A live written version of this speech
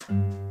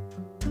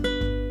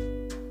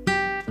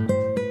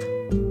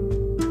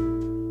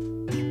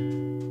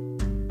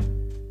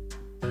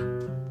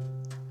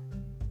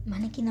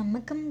మనకి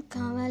నమ్మకం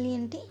కావాలి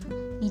అంటే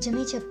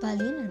నిజమే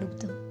చెప్పాలి అని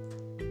అడుగుతాం.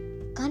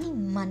 కానీ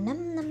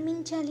మనం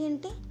నమ్మించాలి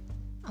అంటే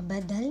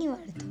అబద్ధాల్ని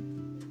వాడతాం.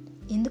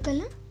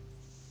 ఎందుకలా?